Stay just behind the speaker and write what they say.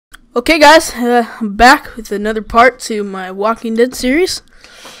Okay guys, I'm back with another part to my Walking Dead series.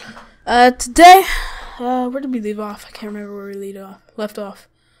 Today, where did we leave off? I can't remember where we left off.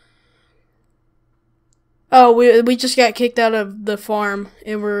 Oh, we just got kicked out of the farm,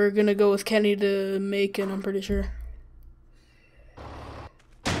 and we're gonna go with Kenny to Macon, I'm pretty sure.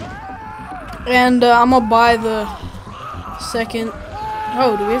 And I'm gonna buy the second.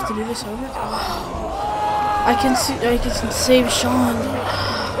 Oh, do we have to do this over? Oh, I can save Sean.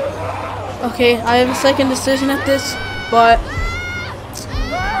 Okay, I have a second decision at this, but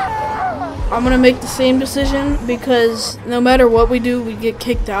I'm gonna make the same decision because no matter what we do, we get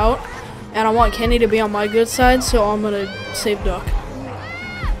kicked out, and I want Kenny to be on my good side, so I'm gonna save Duck.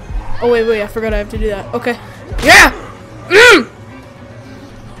 Oh wait, I forgot I have to do that. Okay, yeah.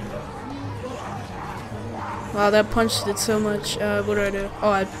 Wow, that punch did so much. What do I do?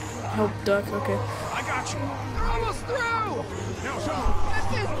 Oh, I helped Duck. Okay. I got you. We're almost through. Now, Sean, get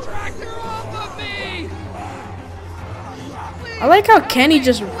this tractor off of me. I like how Kenny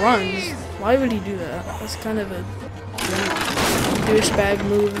just runs. Why would he do that? That's kind of a douchebag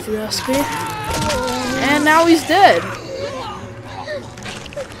move, if you ask me. And now he's dead.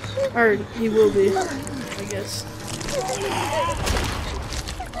 Or he will be, I guess.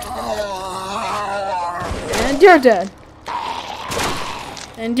 And you're dead.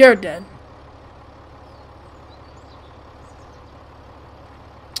 And you're dead.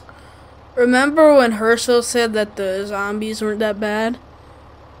 Remember when Herschel said that the zombies weren't that bad?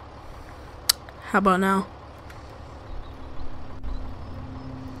 How about now?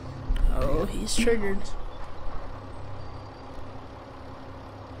 Oh, he's triggered.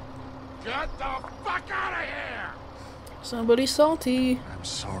 Get the fuck out of here! Somebody's salty. I'm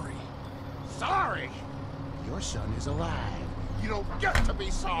sorry. Sorry? Your son is alive. You don't get to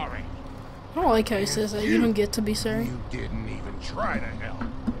be sorry. I don't like how he says that. You don't get to be sorry. You didn't even try to help.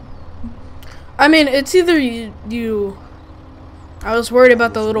 I mean, it's either you. I was worried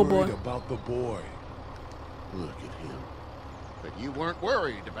about the little boy. About the boy. Look at him. But you weren't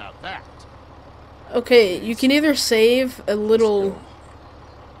worried about that. Okay, you can either save a little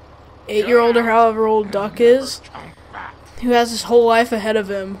 8-year-old or however old Duck is, who has his whole life ahead of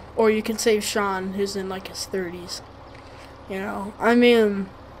him, or you can save Sean, who's in like his 30s. You know, I mean,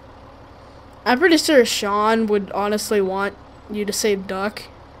 I'm pretty sure Sean would honestly want you to save Duck.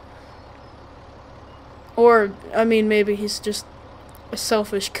 Or, I mean, maybe he's just a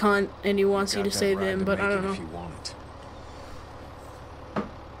selfish cunt and he wants you to save him, but I don't know.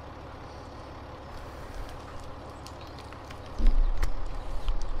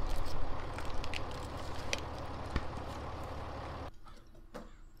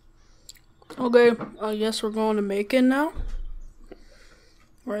 Okay, I guess we're going to Macon now.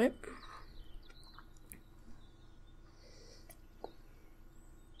 Right?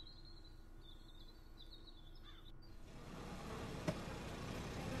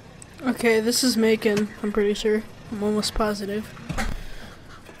 Okay, this is Macon, I'm pretty sure. I'm almost positive.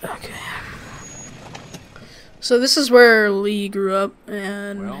 Okay. So this is where Lee grew up,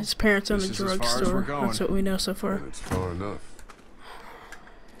 and his parents own a drugstore. That's what we know so far. It's far enough.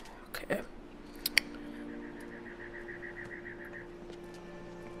 Okay.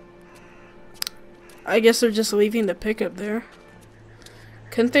 I guess they're just leaving the pickup there.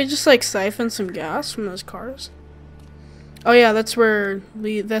 Couldn't they just like siphon some gas from those cars? Oh yeah, that's where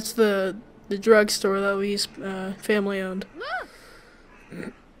Lee. That's the drugstore that Lee's family owned.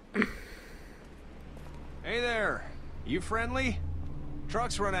 Hey there, you friendly?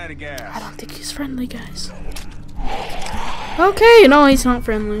 Truck's run out of gas. I don't think he's friendly, guys. Okay, no, he's not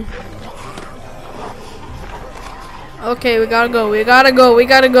friendly. Okay, we gotta go. We gotta go. We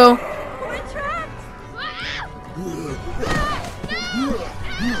gotta go.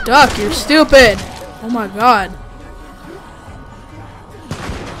 Duck, you're stupid. Oh my god.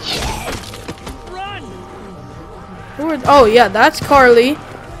 Oh yeah, that's Carly.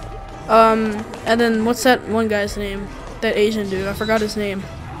 And then what's that one guy's name? That Asian dude. I forgot his name.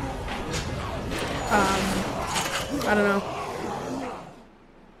 I don't know.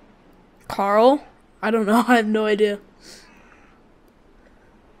 Carl? I don't know. I have no idea.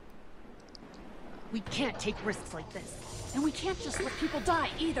 We can't take risks like this. And we can't just let people die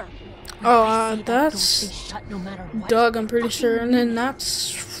either. Oh, that's Doug, I'm pretty sure. And then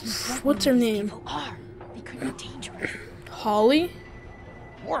that's what's her name? They could be dangerous. Holly?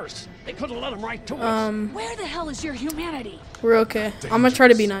 Worse, they could have let him right to us. Where the hell is your humanity? We're okay. I'm gonna try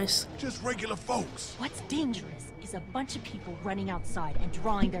to be nice. Just regular folks. What's dangerous is a bunch of people running outside and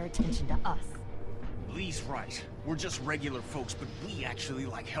drawing their attention to us. Lee's right. We're just regular folks, but we actually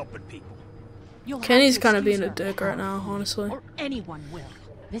like helping people. You'll Kenny's kind of being a dick right now, honestly. Or anyone will.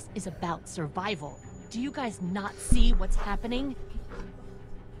 This is about survival. Do you guys not see what's happening?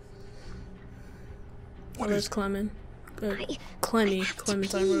 Oh, there's Clement.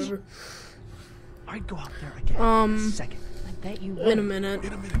 Clementine, whatever. I'd go out there again in a second. I bet you In a would. minute.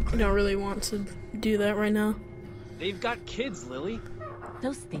 I don't really want to do that right now. They've got kids, Lily.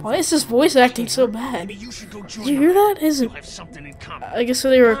 Those things. Why is this voice acting so bad? Maybe you should go Did join you hear that? We'll Isn't have something in common. I guess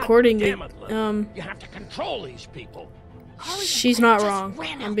they were recording it. Damn it, Lily. You have to control these people. She's not Just wrong.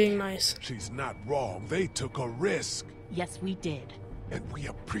 ran I'm out being there. nice. She's not wrong. They took a risk, Yes, we did. and we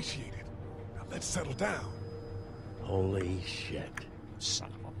appreciate it. Now let's settle down. Holy shit. Son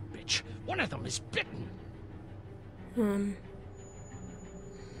of a bitch. One of them is bitten.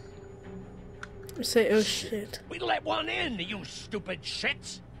 Say oh shit. We let one in, you stupid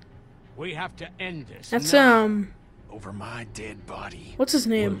shits. We have to end this. That's now. Over my dead body. what's his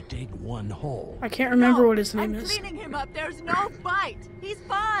We'll name? dig one hole. I can't remember what his name I'm is. cleaning him up. There's no bite. He's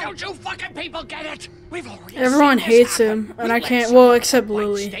fine. Don't you fucking people get it? We've already Everyone seen this hates happen. him, and We I let can't. someone Well, except white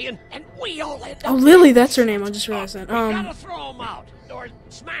Lily. stay in, and we all end Oh, up Lily, dead. that's her name. I just realized that. We gotta throw him out or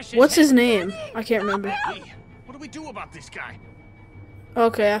smash his What's his head. name? I can't remember. Hey, what do we do about this guy?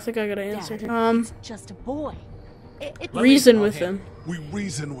 Okay, I think I got an answer. Dad, it's just a boy. It's Reason with him. We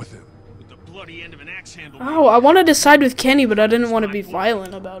reason with him. With the bloody end of an axe handle. Oh, I wanted to side with Kenny, but I didn't want to be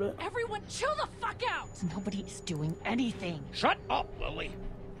violent about it. Everyone, chill the fuck out. Nobody is doing anything. Shut up, Lily.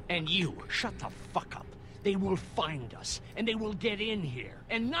 And you, shut the fuck up. They will find us, and they will get in here,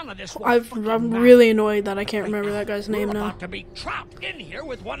 and none of this will fucking I'm matter. really annoyed that I can't Right remember now, that guy's we're name now. about to be trapped in here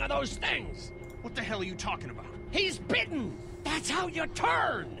with one of those things. What the hell are you talking about? He's bitten. That's how you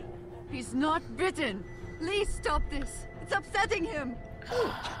turn. He's not bitten. Lee, stop this. It's upsetting him.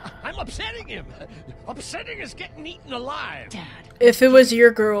 I'm upsetting him. Upsetting is getting eaten alive. Dad, If it was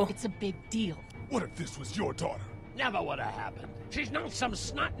your girl, it's a big deal. What if this was your daughter? Never would have happened. She's not some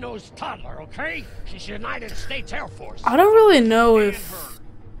snot-nosed toddler, okay? She's United States Air Force. I don't really know if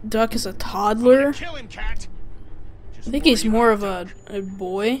Duck is a toddler. Kill him, cat. I think he's more of a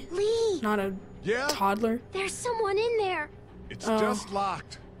boy, Lee, not a Yeah? toddler. there's someone in there. It's just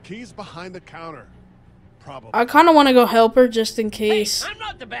locked. Keys behind the counter. Probably. I kind of want to go help her just in Hey, case. I'm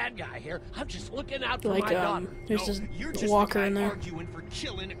not the bad guy here. I'm just looking out for Like, my daughter. there's No, just you're a just walker the guy in there. arguing for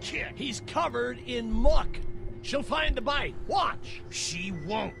killing a kid. He's covered in muck. She'll find the bite. Watch. She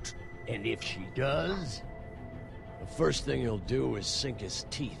won't. And if she does, the first thing he'll do is sink his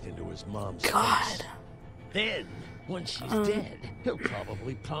teeth into his mom's God. face. Then, once she's dead, he'll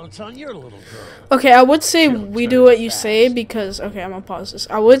probably pounce on your little girl. Okay, I would say She'll we turn do what you fast. say because... Okay, I'm gonna pause this.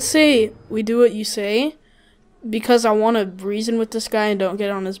 I would say we do what you say because I want to reason with this guy and don't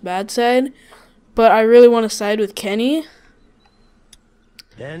get on his bad side. But I really want to side with Kenny.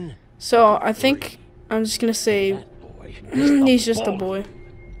 Then, So I think I'm just gonna say that boy, he's just a boy.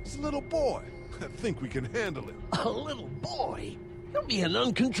 It's a little boy. I think we can handle it. A little boy? He'll be an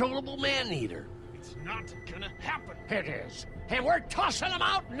uncontrollable man-eater. It's not gonna happen. It is. And we're tossing him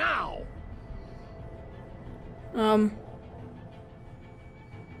out now.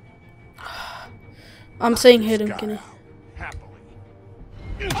 I'm saying hit him, Guy. Kenny. Happily.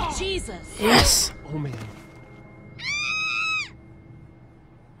 Jesus. Yes. Oh, man.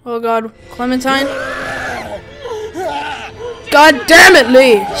 Oh God, Clementine. God damn it,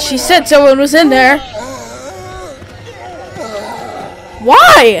 Lee! She said someone was in there.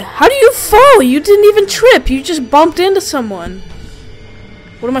 Why? How do you fall? You didn't even trip. You just bumped into someone.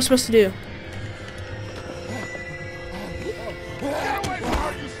 What am I supposed to do?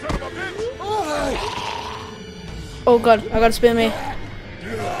 Oh God, I gotta spam A.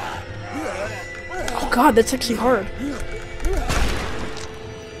 Oh God, that's actually hard.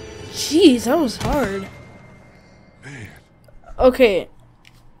 Jeez, that was hard. Okay.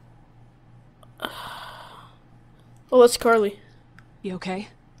 Oh, that's Carly. You okay?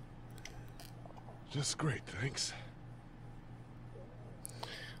 Just great, thanks.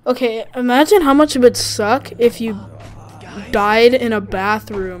 Okay, imagine how much it would suck if you died in a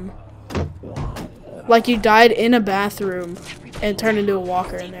bathroom. Like you died in a bathroom and turned into a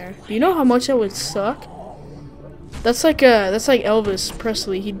walker in there. Do you know how much that would suck? That's like Elvis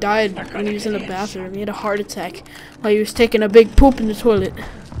Presley. He died when he was in the bathroom. He had a heart attack while he was taking a big poop in the toilet.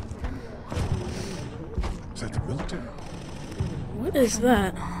 Is that the military? What is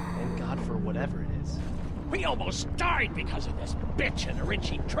that? Thank God for whatever it is. We almost died because of this bitch and her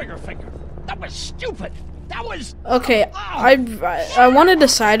itchy trigger finger. That was stupid. That was... Okay, I wanted to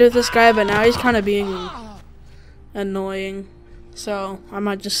side with this guy, but now he's kind of being annoying. So, I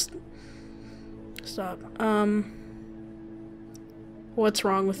might just stop. What's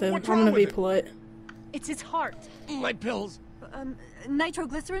wrong with him? What's I'm wrong gonna be with him? polite. It's his heart. My pills.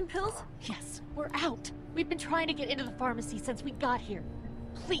 Nitroglycerin pills? Yes, we're out. We've been trying to get into the pharmacy since we got here.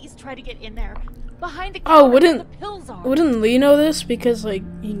 Please try to get in there. Behind the counter where the pills are. Wouldn't Lee know this because, like,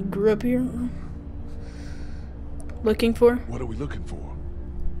 he grew up here? Looking for? What are we looking for?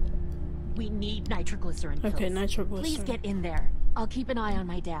 We need nitroglycerin pills. Okay, nitroglycerin. Please get in there. I'll keep an eye on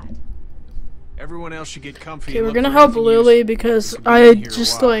my dad. Everyone else should get comfy. Okay, we're gonna help Lily because I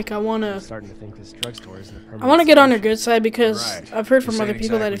just like I wanna get on her good side because I've heard from other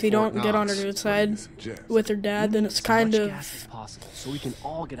people that if you don't get on her good side with her dad, then it's kind of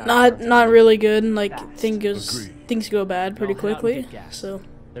not really good and like things go bad pretty quickly. So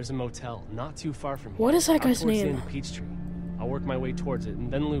there's a motel not too far from here. What is that guy's name? Peachtree. I'll work my way towards it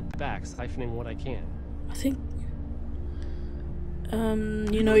and then loop back, siphoning what I can. I think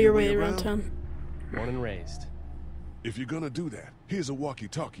you know your way around town. Born and raised. If you're gonna do that, here's a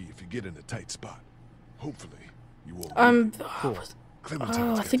walkie-talkie if you get in a tight spot. Hopefully, you won't.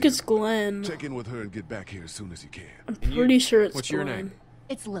 I think it's Glenn. Check in with her and get back here as soon as you can. I'm pretty sure it's What's Glenn. your name?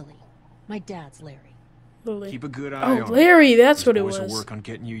 It's Lily. My dad's Larry. Lily. Keep a good eye on Larry, that's what it boys was. will work on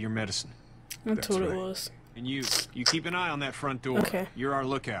getting you your medicine. That's what it was. And you keep an eye on that front door. Okay. You're our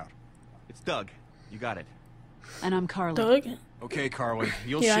lookout. It's Doug. You got it. And I'm Carly. Doug? Okay, Carly.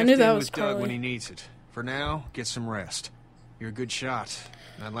 You'll Yeah, I shift knew in that with was Doug Carly. when he needs it. For now, get some rest. You're a good shot.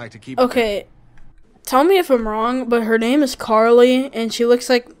 And I'd like to keep. Okay. Tell me if I'm wrong, but her name is Carly, and she looks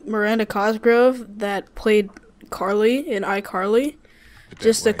like Miranda Cosgrove that played Carly in iCarly.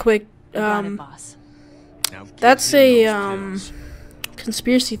 Just a quick, boss. that's a,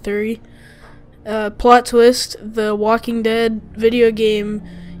 conspiracy theory. Plot twist, the Walking Dead video game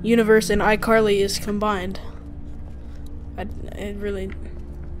universe and iCarly is combined. It really...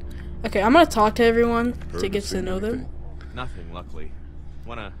 Okay, I'm gonna talk to everyone to get to know them. Nothing, luckily.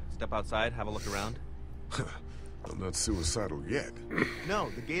 Wanna step outside, have a look around? I'm not suicidal yet. No,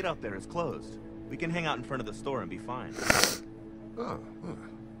 the gate out there is closed. We can hang out in front of the store and be fine.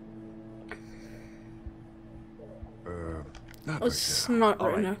 Not Let's right now. not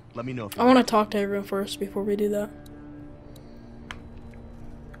right now. Let me know if I want to talk to everyone first before we do that.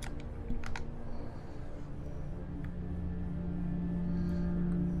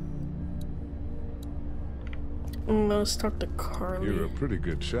 Let's talk to Carly. You're a pretty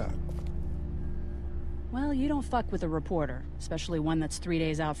good shot. Well, you don't fuck with a reporter, especially one that's 3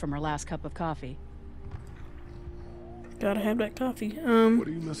 days out from her last cup of coffee. Gotta have that coffee. What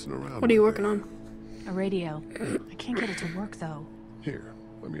are you messing around What are you with working there? on? A radio. I can't get it to work, though. Here,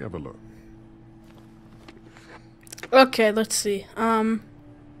 let me have a look. Okay, let's see.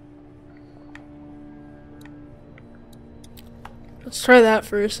 Let's try that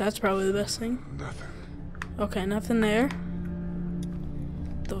first. That's probably the best thing. Nothing. Okay, nothing there.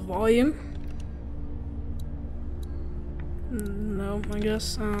 The volume. No, I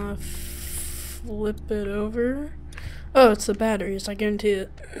guess. Flip it over. Oh, it's the batteries. I guarantee it.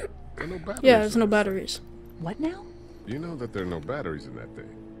 There are no batteries. Yeah, there's in no this. batteries. What now? You know that there are no batteries in that thing.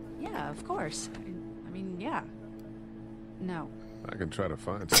 Yeah, of course. I mean, yeah. No. I can try to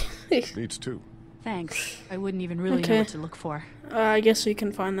find some. Needs two. Thanks. I wouldn't even really Okay. know what to look for. I guess we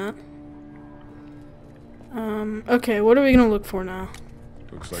can find that. Okay, what are we gonna look for now?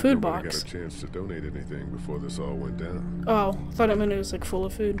 Looks like Food nobody box. got a chance to donate anything before this all went down. Oh, I thought it meant it was like full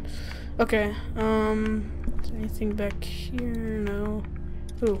of food. Okay, is there anything back here? No.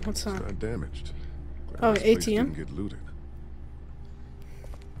 Ooh, what's It's that? not damaged. Glad Oh, this place ATM? didn't get looted.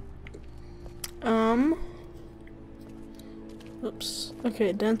 Oops.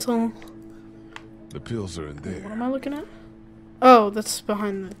 Okay, dental. The pills are in What there. am I looking at? Oh, that's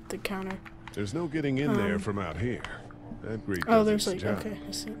behind the counter. There's no getting in there from out here. That grate Oh, does there's its like, job. okay,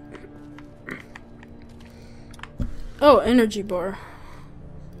 I see. Oh, energy bar.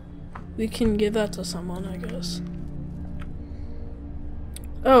 We can give that to someone, I guess.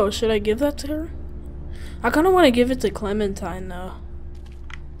 Oh, should I give that to her? I kind of want to give it to Clementine, though.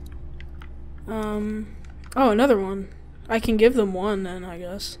 Oh, another one. I can give them one, then, I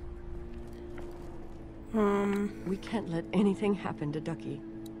guess. We can't let anything happen to Ducky.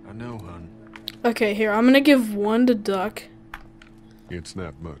 I know, hon. Okay, here, I'm gonna give one to Duck. It's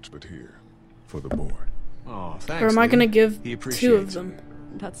not much, but here. For the boy. Oh, thanks. Or am I Lee. gonna give He 2 of appreciates them?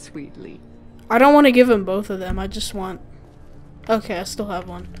 That's sweet, Lee. I don't want to give him both of them, I just want... Okay, I still have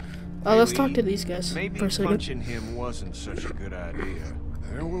one. Hey, Let's Lee, talk to these guys Maybe for a second. punching him wasn't such a good idea.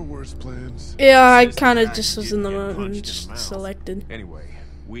 There were worse plans. Yeah, I Says the kind of guy just who was in the didn't get moment punched and in the just mouth. selected. Anyway,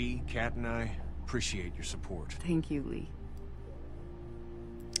 we, Kat and I, appreciate your support. Thank you, Lee.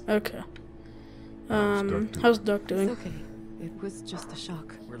 Okay. How's Duck doing? How's Duck It's doing? okay. It was just a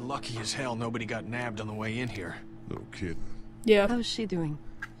shock. We're lucky as hell nobody got nabbed on the way in here. No kidding. Yeah. How's she doing?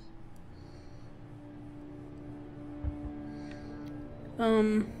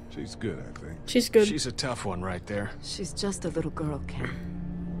 She's good, I think. She's good. She's a tough one right there. She's just a little girl, Ken.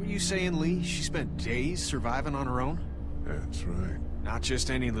 Were you saying, Lee, she spent days surviving on her own? That's right. Not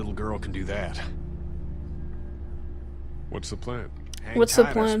just any little girl can do that. What's the plan? Hang What's the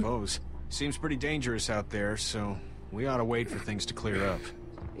tight, plan? I suppose. Seems pretty dangerous out there, so we ought to wait for things to clear up.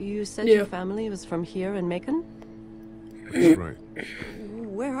 You said Yeah. your family was from here in Macon? That's right.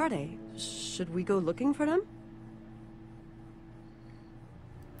 Where are they? Should we go looking for them?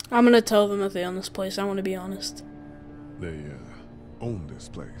 I'm gonna tell them that they own this place. I want to be honest. They, own this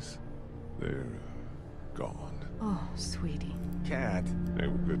place. They're, gone. Oh, sweetie. Cat. They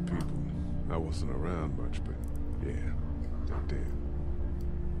were good people. I wasn't around much, but yeah, they're dead.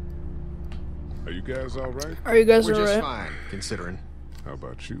 Are you guys all right? Are you guys We're just alright? fine, considering. How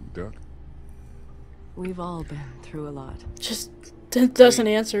about you, Duck? We've all been through a lot. Just doesn't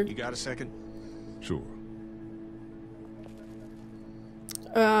answer. You got a second? Sure.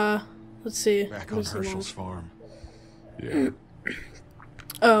 Let's see. Back on What's the one? Herschel's farm. Yeah.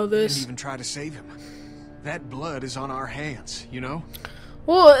 Oh, Didn't this. even try to save him. That blood is on our hands, you know?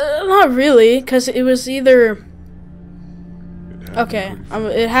 Well, not really, because it was either. It happened Okay, pretty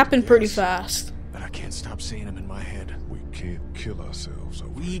fast. it happened pretty Yes. fast. But I can't stop seeing him in my head. We can't kill ourselves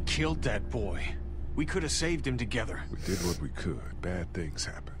over We it. killed that boy. We could have saved him together. We did what we could. Bad things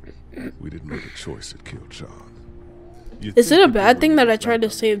happen. We didn't make a choice that killed Sean. You'd Is it think a that bad they thing that I would've tried to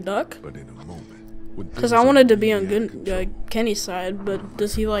backed save Duck? up, but in a moment, when Because things I are wanted to be on really out of good control, Kenny's side, but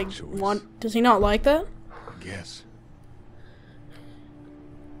does he like want? Does he not like that? I guess.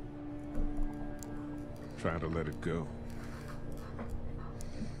 try to let it go.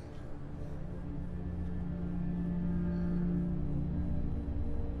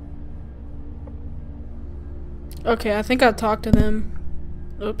 Okay, I think I talked to them.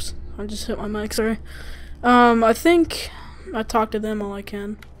 Oops, I just hit my mic. Sorry. I think I talked to them all I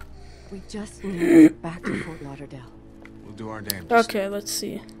can. We just need to get back to Fort Lauderdale. We'll do our damnedest. Okay, let's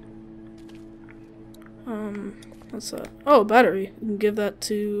see. What's that? Oh, battery. You can give that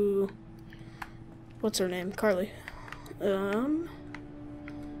to. What's her name? Carly.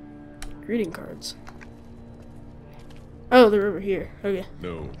 Greeting cards. Oh, they're over here. Okay.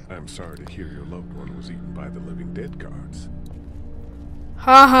 No, I'm sorry to hear your loved one was eaten by the living dead guards.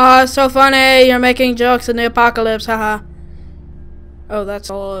 Haha, so funny. You're making jokes in the apocalypse. Haha. Oh, that's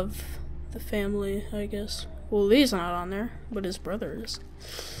all of the family, I guess. Well, Lee's not on there, but his brother is.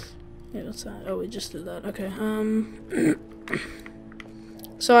 Yeah, what's that? Oh, we just did that. Okay.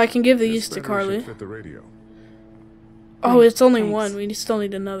 So I can give these to This battery Carly. should fit the radio. Oh, it's only Thanks. one. We still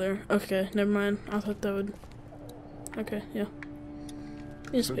need another. Okay, never mind. I thought that would. Okay, yeah.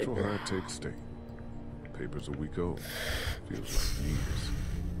 Central Newspaper. High Take State. Paper's a week old. Feels like years.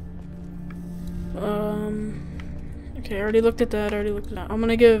 Okay, I already looked at that. I'm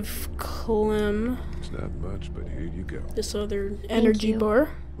gonna give Clem It's not much, but here you go. this other energy you. bar.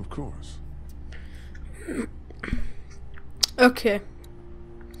 Of course. Okay.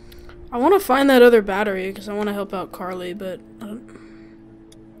 I want to find that other battery because I want to help out Carly, but I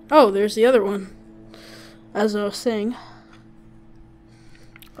don't... Oh, there's the other one. As I was saying.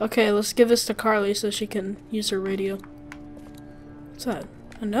 Okay, let's give this to Carly so she can use her radio. What's that?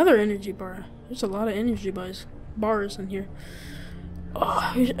 Another energy bar. There's a lot of energy bars in here.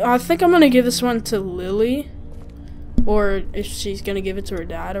 Oh, I think I'm gonna give this one to Lily, or if she's gonna give it to her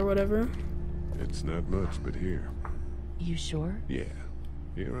dad or whatever. It's not much, but here. You sure? Yeah.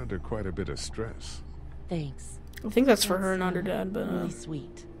 You're under quite a bit of stress. Thanks. I think that's for her, not her dad, but Really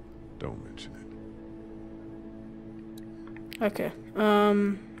sweet. Don't mention it. okay.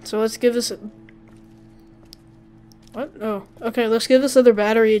 So let's give this. What? Oh, okay. Let's give this other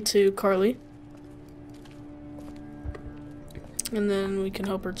battery to Carly, and then we can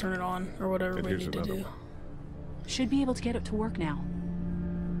help her turn it on or whatever And we here's need to another do. one. Should be able to get it to work now.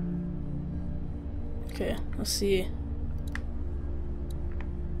 Okay. Let's see.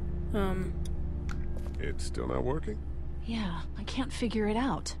 It's still not working? Yeah, I can't figure it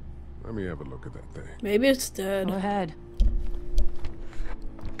out. Let me have a look at that thing. Maybe it's Go dead. ahead.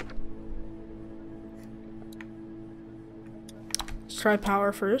 Let's try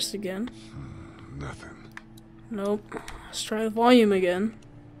power first again. Nothing. Nope. Let's try the volume again.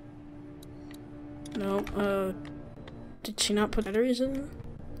 Nope. Did she not put batteries in?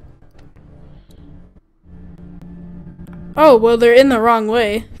 Oh, well, they're in the wrong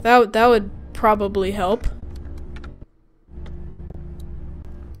way. That would probably help.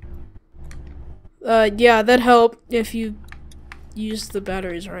 Yeah, that'd help if you use the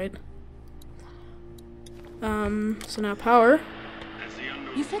batteries right. So now power.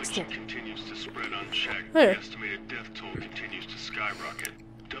 You fixed it. There.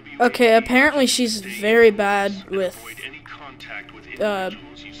 Okay, apparently she's very bad with,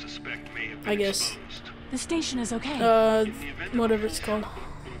 I guess, The station is okay. whatever it's called.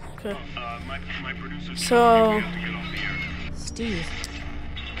 Okay. So, Steve.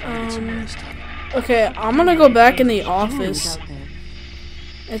 Okay, I'm gonna go back in the office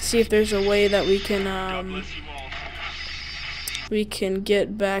and see if there's a way that we can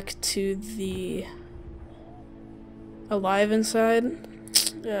get back to the alive inside.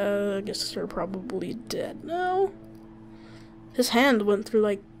 I guess they're probably dead now. His hand went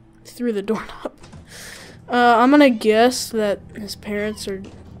through through the doorknob. I'm gonna guess that his parents are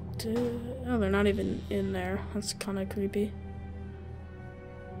dead. Oh, they're not even in there. That's kind of creepy.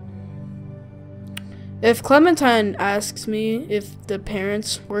 If Clementine asks me if the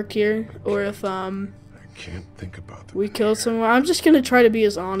parents work here or if I can't think about them. we killed someone, I'm just gonna try to be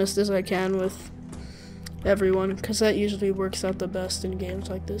as honest as I can with everyone, because that usually works out the best in games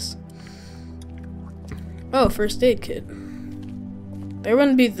like this. Oh, first aid kit. There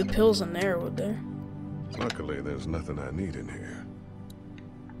wouldn't be the pills in there, would there? Luckily, there's nothing I need in here.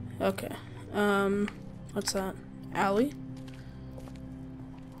 Okay. What's that? Alley?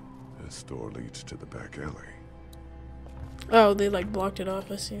 This door leads to the back alley. Oh, they blocked it off,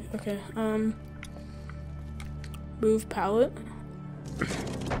 I see. Okay, move pallet.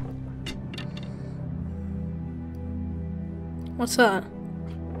 What's that?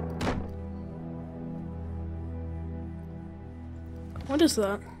 What is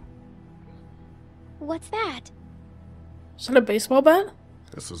that? What's that? Is that a baseball bat?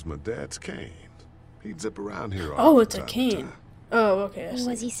 This was my dad's cane. He'd zip around here Oh, all the it's a time to cane. time. Oh, okay, I see.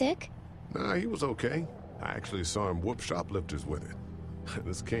 Was he sick? Nah, he was okay. I actually saw him whoop shoplifters with it.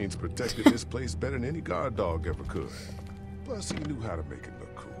 This cane's protected this place better than any guard dog ever could. Plus, he knew how to make it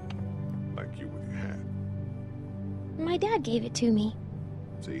look cool. Like you with your hat. My dad gave it to me.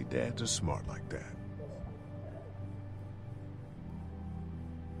 See, dads are smart like that.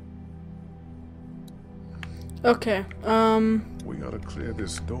 Okay, we gotta clear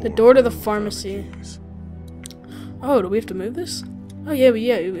this door. the door to the Find pharmacy. keys. Oh, do we have to move this? Oh, yeah,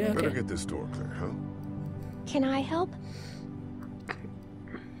 Better okay. get this door clear, huh? Can I help?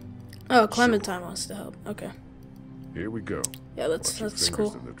 Oh, Clementine wants to help. Okay. Here we go. Yeah, Watch your that's fingers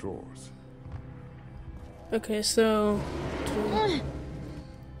cool. in the drawers. Okay, so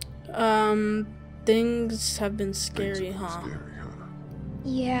things have been scary, Things have huh? been scary, huh?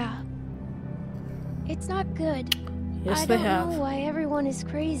 Yeah. It's not good. Yes, I they don't have. know why everyone is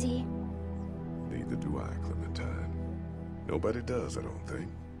crazy. Neither do I, Clementine. Nobody does, I don't think.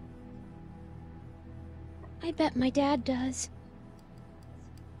 I bet my dad does.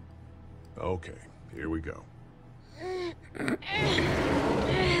 Okay, here we go.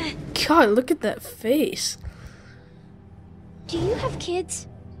 God, look at that face. Do you have kids?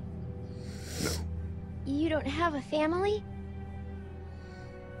 No. You don't have a family?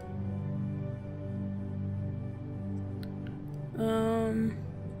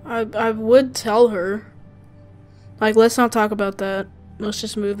 I would tell her. Let's not talk about that. Let's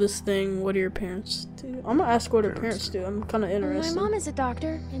just move this thing. What do your parents do? I'm gonna ask what her parents do. I'm kind of interested. My mom is a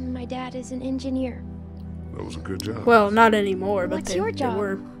doctor, and my dad is an engineer. Those are good jobs. Well, not anymore, but What's your job? they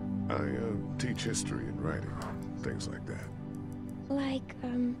were. I teach history and writing, things like that. Like,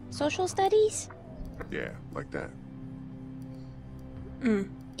 social studies? Yeah, like that.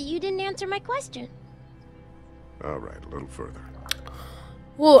 You didn't answer my question. All right, a little further.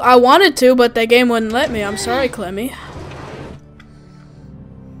 Well, I wanted to, but the game wouldn't let me. I'm sorry, Clemmy.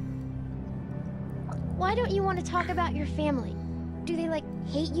 Why don't you want to talk about your family? Do they,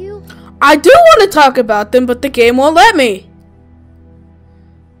 hate you? I do want to talk about them, but the game won't let me.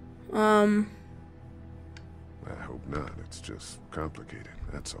 I hope not. It's just complicated,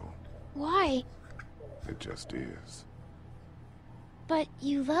 that's all. Why? It just is. But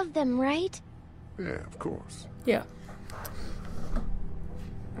you love them, right? Yeah, of course. Yeah.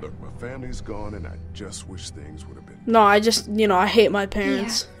 Look, my family's gone, and I just wish things would have been. No, I just, I hate my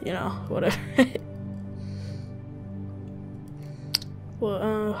parents. Whatever. Well,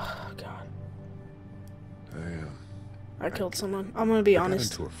 oh, God. I killed someone. I'm gonna be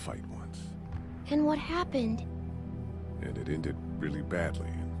honest. I got into a fight once, And what happened? and it ended really badly.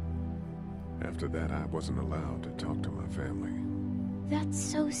 And after that, I wasn't allowed to talk to my family. That's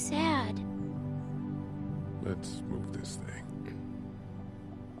so sad. Let's move this thing.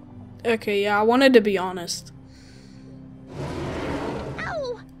 Okay, yeah, I wanted to be honest.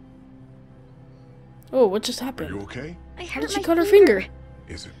 Ow! Oh, what just Are happened? you okay? I How hurt did she my cut her finger?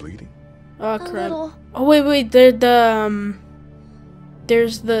 Is it bleeding? Oh A crap. little. Oh wait, there's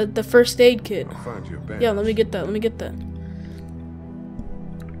the first aid kit. I'll find you a bandage. Yeah, let me get that.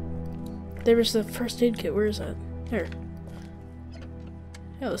 There was the first aid kit. Where is that? Here.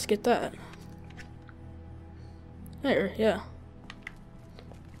 Yeah, let's get that. There, yeah.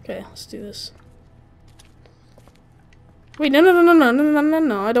 Okay, let's do this. Wait, no, I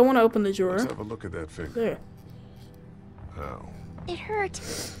don't want to open the drawer. Let's have a look at that finger. There. Ow. It hurt.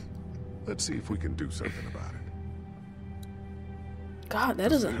 Let's see if we can do something about it. God,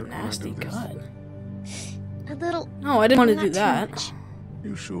 that is a nasty cut. A little. No, I didn't want to not do too that. much.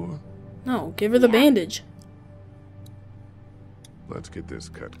 You sure? No, give her the Yeah. bandage. Let's get this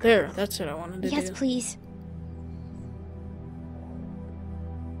cut. There, that's what I wanted to Yes, do. please.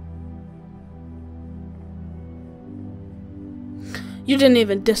 You didn't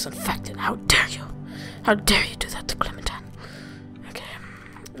even disinfect it. How dare you? How dare you do that to Clementine?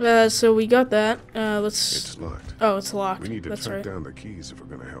 Okay. So we got that. Let's. It's locked. Oh, it's locked. We need to That's track right. down the keys if we're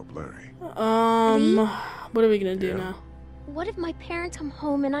gonna help Larry. What are we gonna do Yeah. now? What if my parents come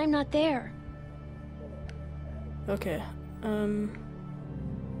home and I'm not there? Okay.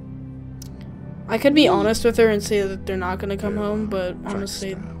 I could be honest with her and say that they're not gonna come home, but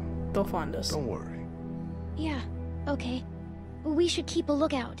honestly, they'll find us. Don't worry. Yeah, okay. We should keep a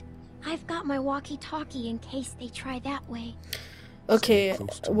lookout. I've got my walkie-talkie in case they try that way. Okay,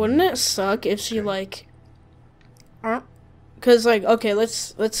 wouldn't it suck if she like, cause like, okay,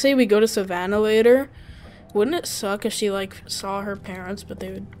 let's say we go to Savannah later. Wouldn't it suck if she like saw her parents, but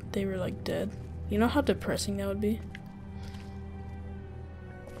they were like dead? You know how depressing that would be.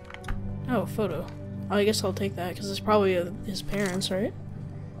 Oh, photo. Oh, I guess I'll take that because it's probably his parents, right?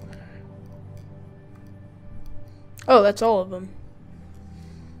 Oh, that's all of them.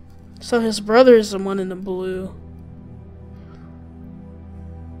 So his brother is the one in the blue.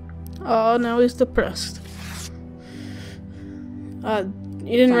 Oh, now he's depressed. You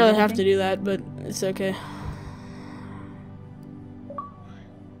didn't really have to do that, but it's okay.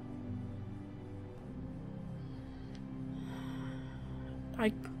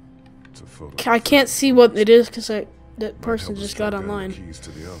 It's a photo. I can't see what it is because that Might person help us just track got down the online. keys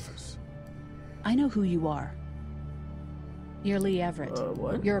to the office. I know who you are. You're Lee Everett.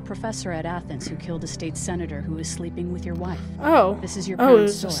 What? You're a professor at Athens who killed a state senator who was sleeping with your wife. Oh. This is your Oh, it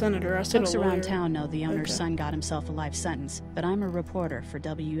parents' was story. a senator. I said Folks a lawyer. around town know the owner's Okay. son got himself a life sentence, but I'm a reporter for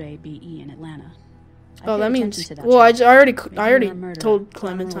WABE in Atlanta. I Oh, pay that attention means. to that Well, I shit. already If you're a murderer, told I don't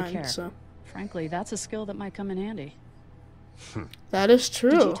Clementine. really care. So Frankly, that's a skill that might come in handy. that is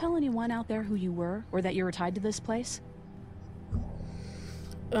true. Did you tell anyone out there who you were, or that you were tied to this place?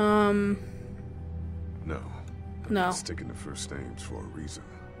 No. No. Sticking to first names for a reason.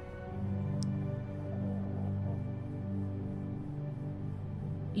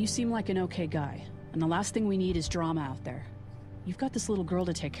 You seem like an okay guy, and the last thing we need is drama out there. You've got this little girl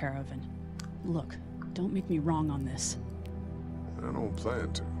to take care of, and look, don't make me wrong on this. I don't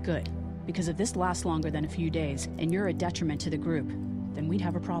plan to. Good, because if this lasts longer than a few days, and you're a detriment to the group, then we'd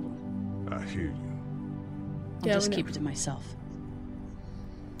have a problem. I hear you. I'll Yeah, just we keep know. it to myself.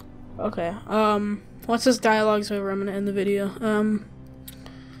 Okay. Once this dialogue's over, I'm gonna end the video.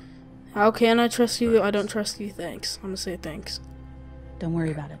 How can I trust you? I don't trust you. Thanks. I'm gonna say thanks. Don't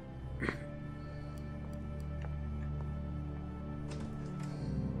worry about it.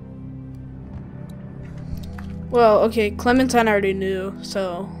 Well, okay, Clementine already knew,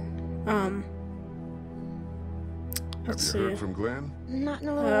 so, let's Have see. you heard from Glenn? Not in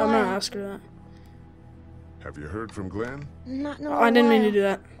a I'm little gonna while. ask her that. Have you heard from Glenn? Not in a Oh, little I didn't mean to while. do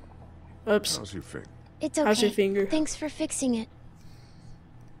that. Oops. How's your finger? It's okay. How's your finger? Thanks for fixing it.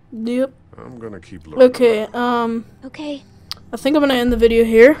 Yep. I'm gonna keep looking. Okay, Okay. I think I'm gonna end the video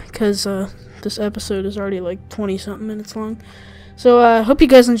here, because, this episode is already like 20-something minutes long. So, I hope you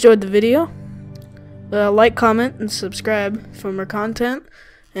guys enjoyed the video. Like, comment, and subscribe for more content.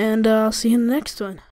 And I'll see you in the next one.